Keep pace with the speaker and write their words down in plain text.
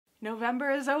November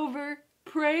is over.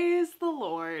 Praise the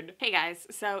Lord. Hey guys,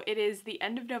 so it is the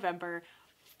end of November,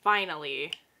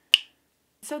 finally.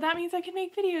 So that means I can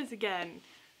make videos again.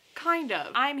 Kind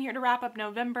of. I'm here to wrap up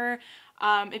November.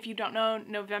 If you don't know,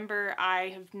 November I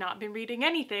have not been reading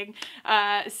anything,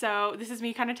 so this is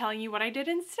me kind of telling you what I did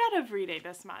instead of reading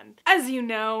this month. As you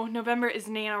know, November is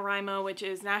NaNoWriMo, which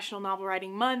is National Novel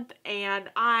Writing Month, and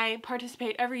I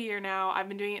participate every year now. I've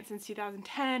been doing it since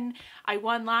 2010. I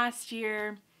won last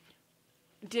year.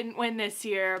 Didn't win this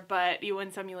year, but you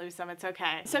win some, you lose some, it's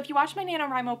okay. So if you watch my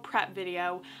NaNoWriMo prep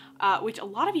video, which a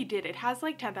lot of you did, it has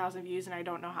like 10,000 views and I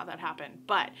don't know how that happened,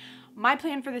 but my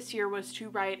plan for this year was to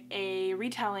write a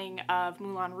retelling of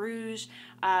Moulin Rouge,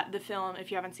 the film, if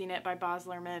you haven't seen it, by Baz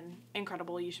Luhrmann.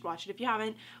 Incredible, you should watch it if you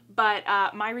haven't. But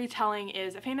my retelling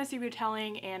is a fantasy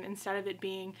retelling, and instead of it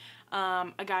being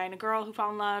a guy and a girl who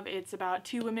fall in love, it's about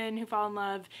two women who fall in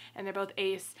love, and they're both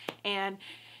ace, and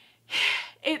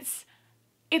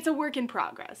it's a work in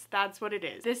progress. That's what it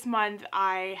is. This month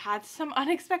I had some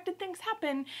unexpected things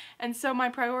happen, and so my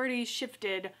priorities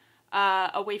shifted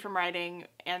away from writing,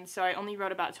 and so I only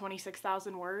wrote about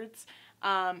 26,000 words.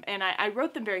 And I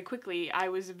wrote them very quickly. I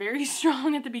was very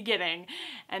strong at the beginning,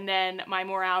 and then my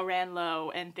morale ran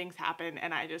low and things happened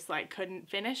and I just like couldn't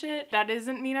finish it. That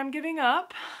doesn't mean I'm giving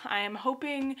up. I am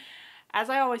hoping, as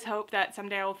I always hope, that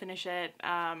someday I will finish it.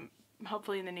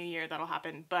 Hopefully in the new year that'll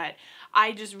happen, but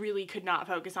I just really could not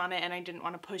focus on it and I didn't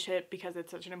want to push it because it's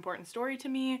such an important story to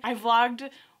me. I vlogged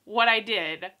what I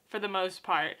did for the most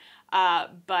part,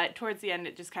 but towards the end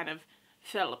it just kind of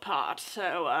fell apart.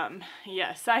 So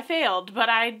yes, I failed, but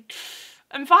I'm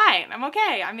fine. I'm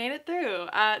okay. I made it through.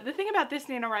 The thing about this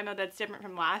NaNoWriMo that's different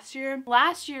from last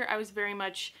year I was very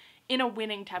much in a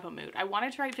winning type of mood. I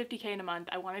wanted to write 50K in a month.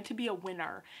 I wanted to be a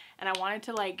winner, and I wanted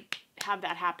to like have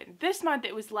that happen. This month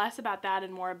it was less about that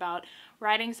and more about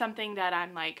writing something that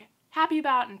I'm like happy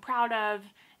about and proud of,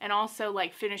 and also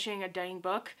like finishing a dang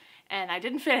book. And I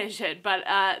didn't finish it, but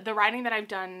the writing that I've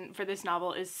done for this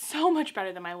novel is so much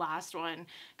better than my last one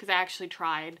because I actually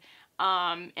tried.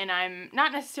 And I'm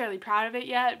not necessarily proud of it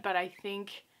yet, but I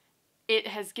think it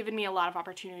has given me a lot of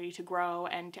opportunity to grow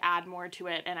and to add more to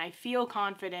it, and I feel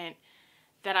confident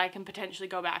that I can potentially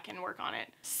go back and work on it.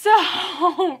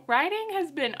 So, writing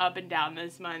has been up and down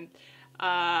this month.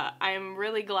 I'm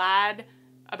really glad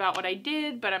about what I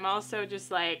did, but I'm also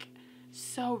just like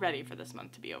so ready for this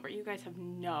month to be over. You guys have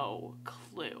no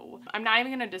clue. I'm not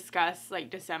even gonna discuss like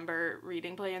December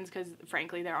reading plans because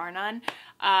frankly there are none.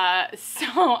 So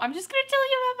I'm just gonna tell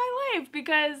you about my life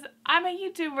because I'm a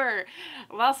YouTuber.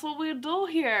 That's what we do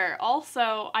here.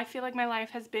 Also, I feel like my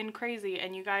life has been crazy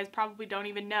and you guys probably don't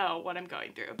even know what I'm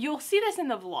going through. You'll see this in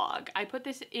the vlog. I put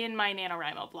this in my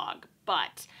NaNoWriMo vlog,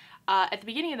 but at the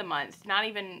beginning of the month, not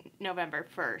even November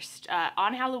 1st,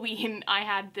 on Halloween, I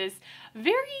had this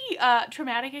very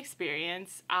traumatic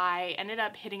experience. I ended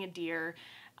up hitting a deer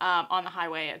on the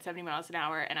highway at 70 miles an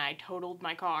hour, and I totaled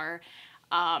my car.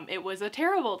 It was a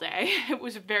terrible day. It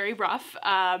was very rough.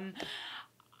 And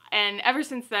ever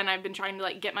since then, I've been trying to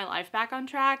like get my life back on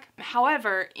track.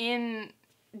 However, in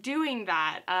doing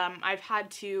that, I've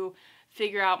had to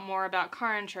figure out more about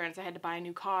car insurance. I had to buy a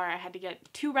new car. I had to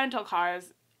get 2 rental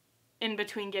cars in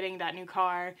between getting that new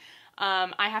car.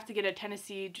 I have to get a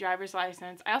Tennessee driver's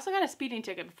license. I also got a speeding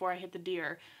ticket before I hit the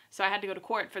deer, so I had to go to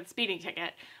court for the speeding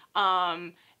ticket.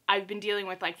 I've been dealing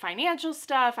with like financial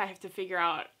stuff. I have to figure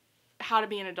out how to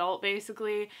be an adult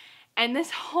basically. And this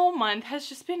whole month has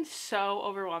just been so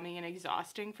overwhelming and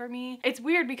exhausting for me. It's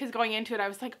weird because going into it, I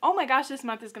was like, oh my gosh, this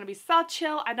month is gonna be so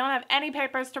chill. I don't have any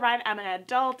papers to write. I'm an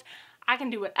adult. I can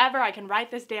do whatever. I can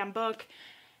write this damn book.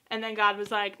 And then God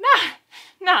was like,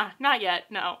 nah, not yet,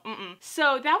 no,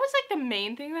 So that was like the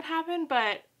main thing that happened,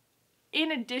 but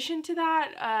in addition to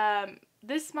that,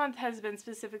 this month has been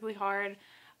specifically hard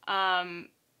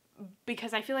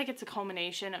because I feel like it's a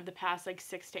culmination of the past like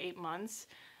 6 to 8 months.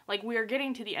 Like we are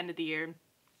getting to the end of the year,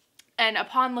 and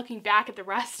upon looking back at the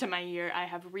rest of my year, I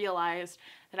have realized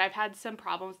that I've had some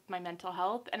problems with my mental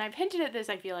health, and I've hinted at this,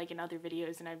 I feel like, in other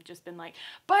videos, and I've just been like,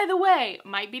 by the way,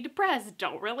 might be depressed,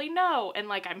 don't really know, and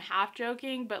like I'm half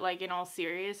joking, but like in all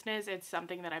seriousness, it's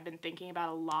something that I've been thinking about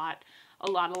a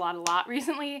lot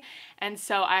recently. And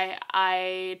so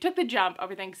I took the jump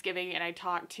over Thanksgiving and I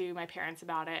talked to my parents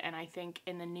about it, and I think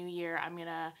in the new year I'm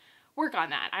gonna work on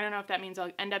that. I don't know if that means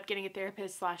I'll end up getting a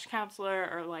therapist / counselor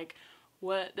or like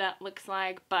what that looks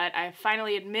like, but I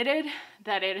finally admitted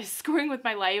that it is screwing with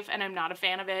my life and I'm not a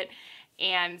fan of it.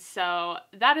 And so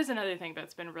that is another thing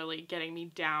that's been really getting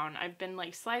me down. I've been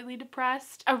like slightly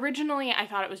depressed. Originally, I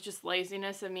thought it was just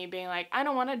laziness of me being like, I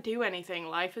don't want to do anything.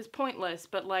 Life is pointless.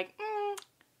 But like,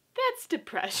 that's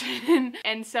depression.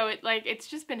 And so it's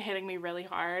just been hitting me really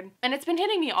hard. And it's been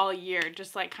hitting me all year,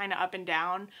 just like kind of up and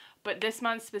down. But this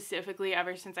month specifically,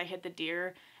 ever since I hit the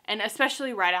deer, and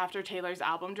especially right after Taylor's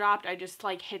album dropped, I just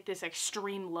like hit this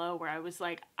extreme low where I was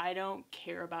like, I don't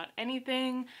care about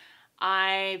anything.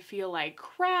 I feel like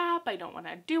crap. I don't want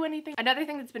to do anything. Another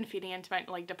thing that's been feeding into my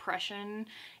like depression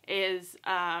is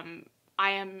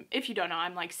if you don't know,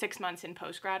 I'm like 6 months in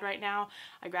post-grad right now.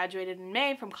 I graduated in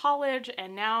May from college,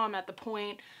 and now I'm at the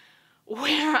point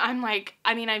where I'm like,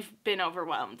 I mean, I've been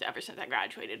overwhelmed ever since I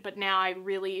graduated, but now I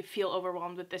really feel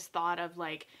overwhelmed with this thought of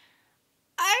like,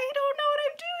 I don't know what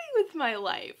I'm doing with my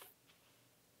life.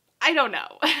 I don't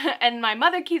know. And my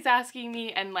mother keeps asking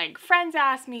me, and like friends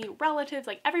ask me, relatives,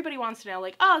 like everybody wants to know,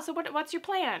 like, oh, so what's your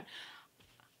plan?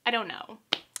 I don't know.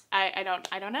 I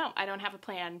don't know. I don't have a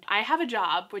plan. I have a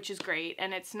job, which is great,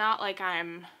 and it's not like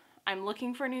I'm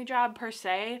looking for a new job per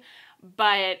se,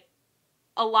 but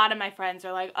a lot of my friends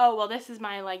are like, oh, well, this is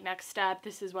my like next step.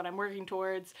 This is what I'm working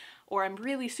towards, or I'm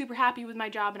really super happy with my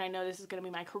job and I know this is going to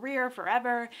be my career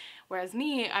forever. Whereas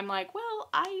me, I'm like, well,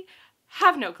 I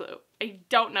have no clue. I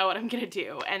don't know what I'm going to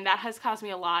do. And that has caused me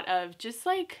a lot of just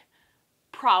like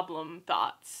problem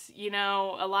thoughts, you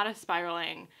know, a lot of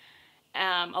spiraling.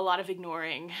 A lot of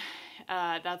ignoring.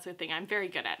 That's the thing I'm very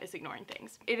good at, is ignoring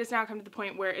things. It has now come to the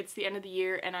point where it's the end of the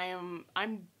year and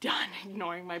I'm done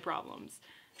ignoring my problems.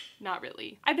 Not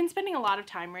really. I've been spending a lot of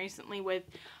time recently with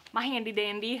my handy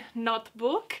dandy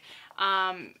notebook,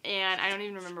 and I don't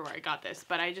even remember where I got this,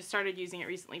 but I just started using it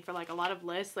recently for like a lot of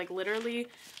lists, like literally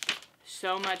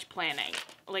so much planning.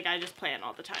 Like I just plan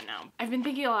all the time now. I've been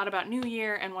thinking a lot about New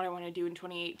Year and what I want to do in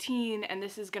 2018, and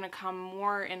this is gonna come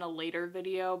more in a later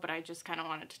video, but I just kind of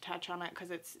wanted to touch on it because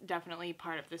it's definitely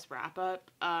part of this wrap up.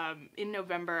 In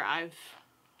November, I've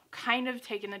kind of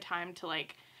taken the time to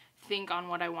like think on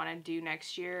what I want to do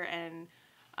next year and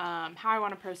how I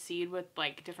want to proceed with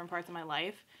like different parts of my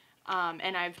life.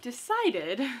 And I've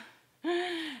decided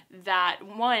that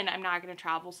one, I'm not going to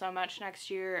travel so much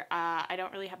next year. I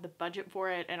don't really have the budget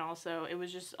for it, and also it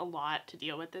was just a lot to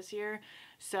deal with this year.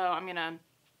 So I'm going to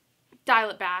dial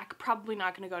it back. Probably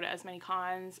not going to go to as many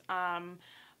cons.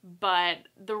 But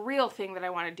the real thing that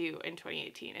I want to do in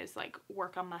 2018 is like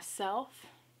work on myself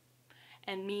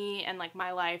and me and like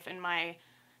my life and my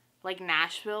like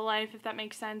Nashville life, if that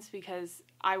makes sense, because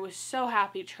I was so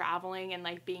happy traveling and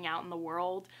like being out in the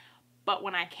world. But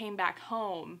when I came back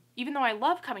home, even though I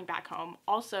love coming back home,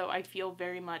 also I feel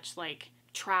very much like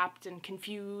trapped and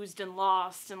confused and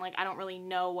lost, and like I don't really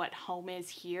know what home is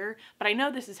here, but I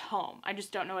know this is home. I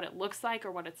just don't know what it looks like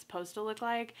or what it's supposed to look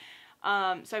like.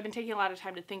 So I've been taking a lot of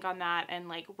time to think on that and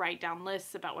like write down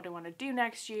lists about what I want to do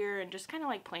next year and just kind of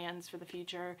like plans for the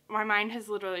future. My mind has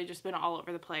literally just been all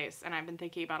over the place, and I've been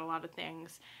thinking about a lot of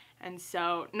things. And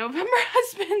so November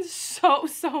has been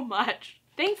so much.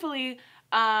 Thankfully,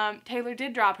 Taylor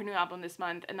did drop her new album this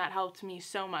month, and that helped me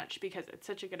so much because it's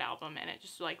such a good album and it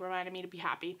just like reminded me to be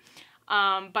happy.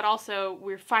 But also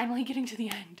we're finally getting to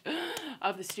the end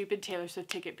of the stupid Taylor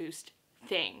Swift ticket boost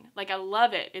thing. Like I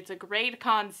love it. It's a great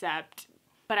concept,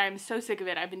 but I'm so sick of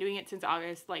it. I've been doing it since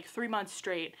August, like 3 months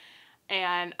straight,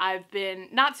 and I've been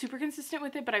not super consistent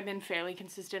with it, but I've been fairly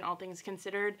consistent, all things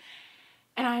considered.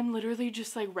 And I'm literally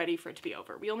just like ready for it to be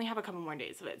over. We only have a couple more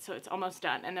days of it, so it's almost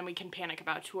done, and then we can panic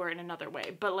about tour in another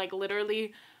way. But like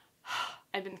literally,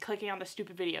 I've been clicking on the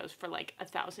stupid videos for like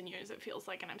 1,000 years, it feels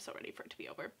like, and I'm so ready for it to be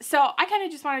over. So I kind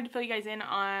of just wanted to fill you guys in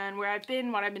on where I've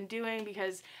been, what I've been doing,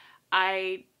 because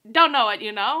I don't know it,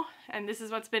 you know? And this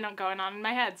is what's been going on in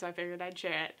my head, so I figured I'd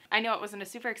share it. I know it wasn't a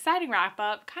super exciting wrap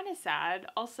up, kind of sad.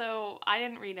 Also, I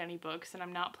didn't read any books, and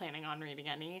I'm not planning on reading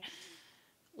any.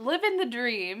 Living the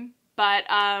dream. But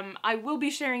I will be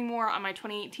sharing more on my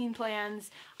 2018 plans.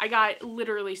 I got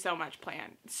literally so much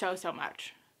planned. So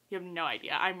much. You have no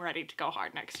idea. I'm ready to go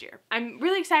hard next year. I'm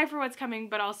really excited for what's coming,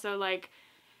 but also like,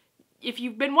 if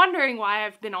you've been wondering why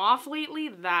I've been off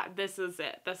lately, this is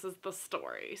it. This is the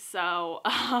story. So,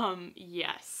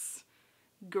 yes.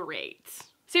 Great.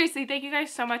 Seriously, thank you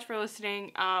guys so much for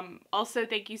listening. Also,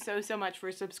 thank you so much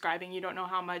for subscribing. You don't know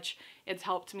how much it's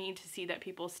helped me to see that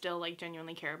people still like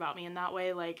genuinely care about me in that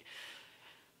way. Like,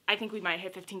 I think we might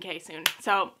hit 15K soon.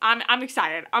 So I'm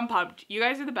excited. I'm pumped. You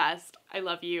guys are the best. I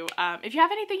love you. If you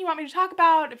have anything you want me to talk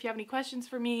about, if you have any questions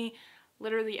for me,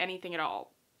 literally anything at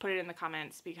all, put it in the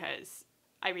comments because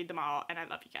I read them all and I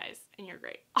love you guys and you're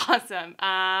great. Awesome.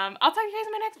 I'll talk to you guys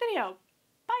in my next video.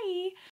 Bye.